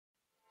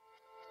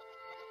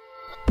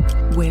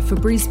We're for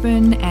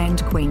Brisbane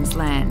and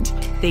Queensland.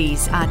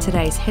 These are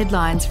today's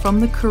headlines from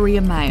the Courier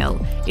Mail.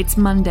 It's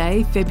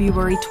Monday,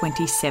 February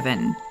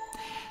 27.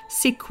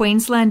 Sick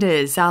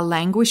Queenslanders are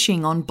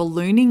languishing on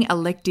ballooning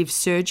elective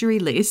surgery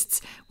lists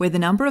where the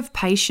number of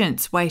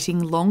patients waiting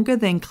longer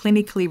than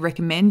clinically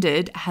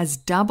recommended has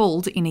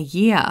doubled in a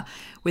year,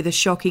 with a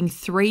shocking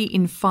 3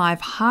 in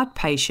 5 heart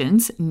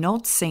patients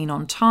not seen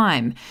on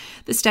time.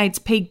 The state's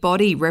peak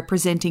body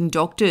representing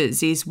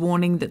doctors is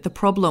warning that the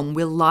problem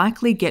will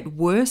likely get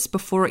worse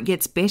before it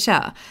gets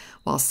better,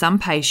 while some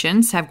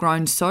patients have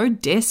grown so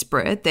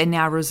desperate they're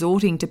now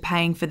resorting to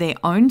paying for their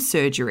own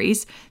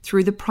surgeries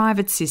through the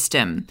private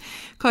system.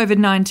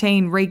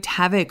 COVID-19 wreaked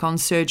havoc on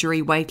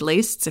surgery wait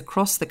lists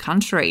across the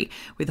country,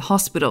 with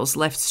hospitals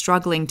left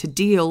struggling to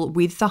deal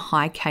with the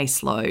high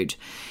caseload.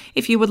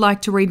 If you would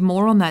like to read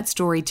more on that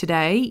story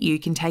today, you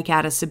can take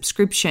out a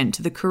subscription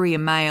to the Courier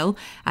Mail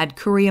at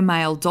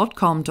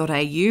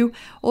couriermail.com.au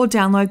or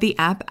download the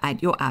app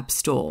at your app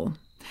store.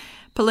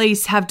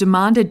 Police have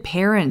demanded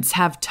parents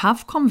have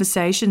tough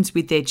conversations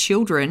with their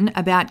children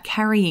about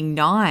carrying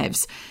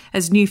knives,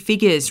 as new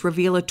figures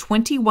reveal a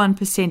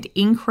 21%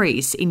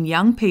 increase in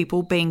young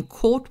people being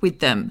caught with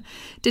them.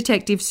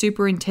 Detective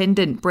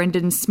Superintendent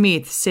Brendan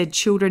Smith said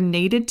children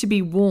needed to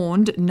be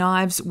warned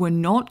knives were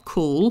not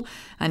cool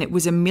and it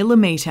was a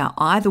millimetre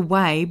either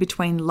way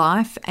between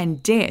life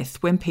and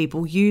death when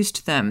people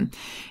used them.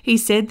 He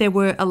said there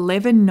were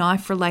 11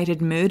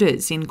 knife-related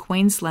murders in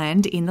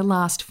Queensland in the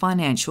last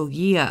financial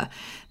year.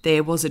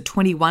 There was a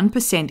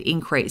 21%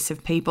 increase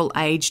of people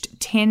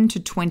aged 10 to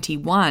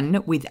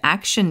 21 with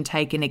action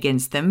taken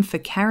against them for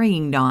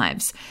carrying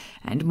knives,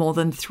 and more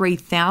than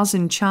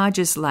 3,000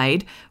 charges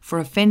laid for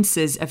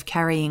offences of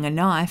carrying a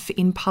knife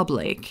in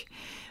public.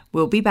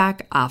 We'll be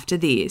back after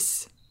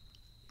this.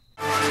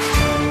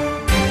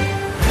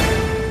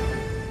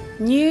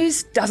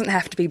 News doesn't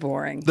have to be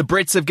boring. The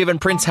Brits have given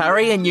Prince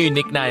Harry a new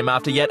nickname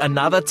after yet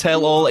another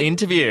tell-all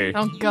interview.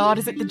 Oh God,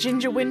 is it the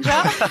Ginger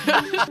Whinger?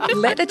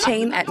 Let the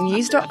team at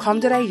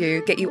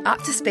news.com.au get you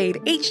up to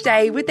speed each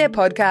day with their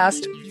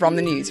podcast, From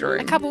the Newsroom.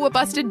 A couple were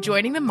busted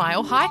joining the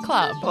Mile High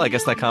Club. Well, I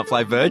guess they can't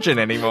fly Virgin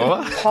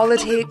anymore.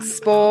 Politics,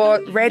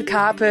 sport, red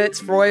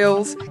carpets,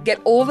 royals.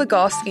 Get all the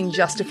goss in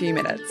just a few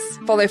minutes.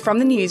 Follow From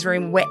the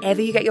Newsroom wherever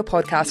you get your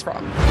podcast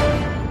from.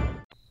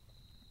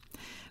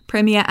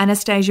 Premier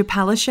Anastasia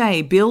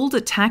Palaszczuk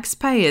billed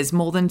taxpayers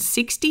more than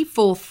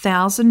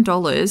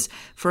 $64,000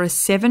 for a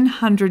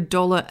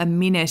 $700 a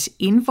minute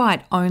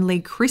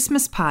invite-only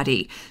Christmas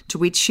party to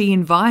which she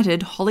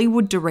invited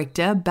Hollywood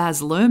director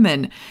Baz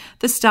Luhrmann.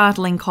 The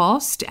startling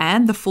cost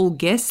and the full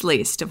guest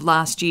list of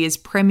last year's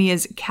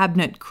Premier's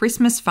Cabinet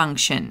Christmas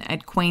function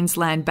at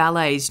Queensland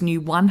Ballet's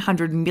new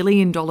 $100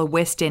 million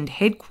West End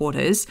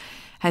headquarters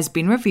has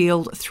been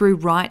revealed through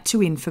right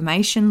to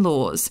information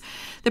laws.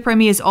 The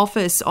Premier's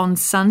office on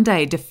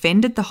Sunday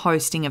defended the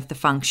hosting of the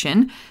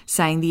function,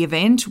 saying the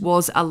event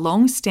was a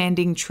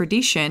long-standing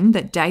tradition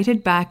that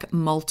dated back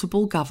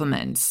multiple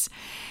governments.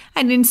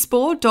 And in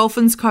sport,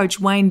 Dolphins coach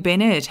Wayne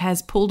Bennett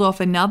has pulled off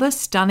another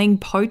stunning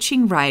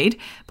poaching raid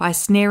by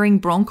snaring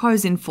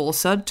Broncos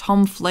enforcer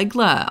Tom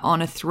Flegler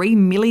on a $3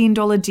 million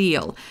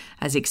deal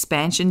as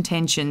expansion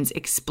tensions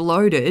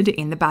exploded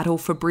in the battle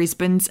for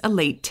Brisbane's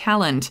elite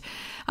talent.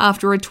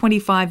 After a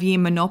 25-year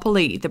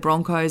monopoly, the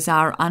Broncos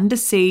are under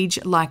siege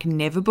like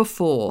never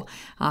before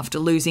after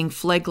losing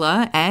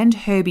Flegler and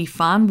Herbie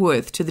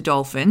Farnworth to the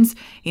Dolphins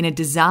in a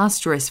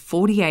disastrous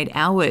 48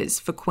 hours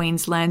for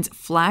Queensland's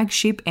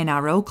flagship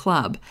NRL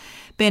club.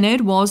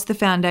 Bennett was the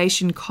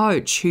foundation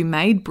coach who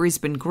made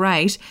Brisbane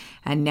great,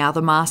 and now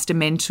the master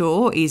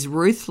mentor is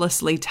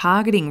ruthlessly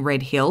targeting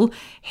Red Hill,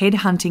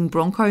 headhunting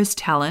Broncos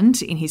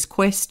talent in his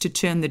quest to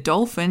turn the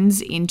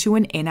Dolphins into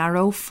an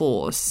NRL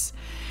force.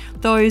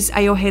 Those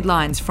are your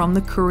headlines from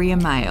the Courier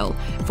Mail.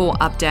 For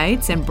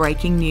updates and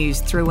breaking news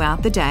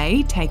throughout the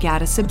day, take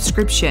out a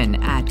subscription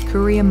at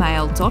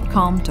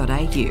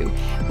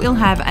couriermail.com.au. We'll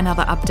have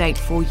another update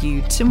for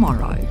you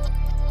tomorrow.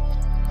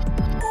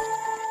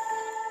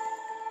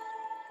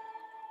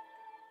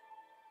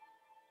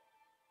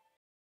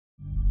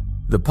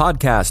 The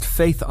podcast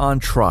Faith on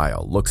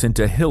Trial looks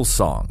into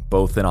Hillsong,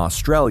 both in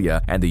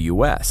Australia and the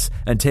US,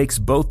 and takes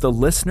both the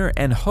listener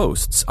and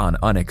hosts on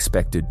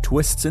unexpected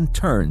twists and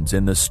turns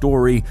in the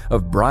story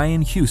of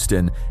Brian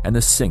Houston and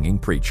the Singing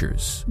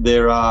Preachers.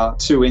 There are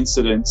 2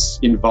 incidents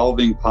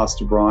involving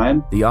Pastor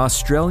Brian. The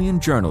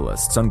Australian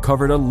journalists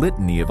uncovered a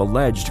litany of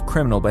alleged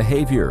criminal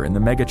behaviour in the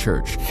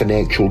megachurch.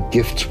 Financial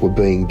gifts were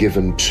being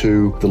given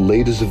to the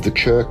leaders of the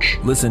church.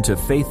 Listen to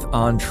Faith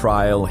on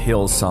Trial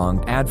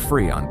Hillsong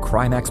ad-free on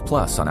Crimex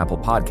Plus on Apple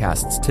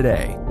Podcasts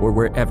today or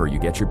wherever you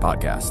get your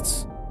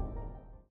podcasts.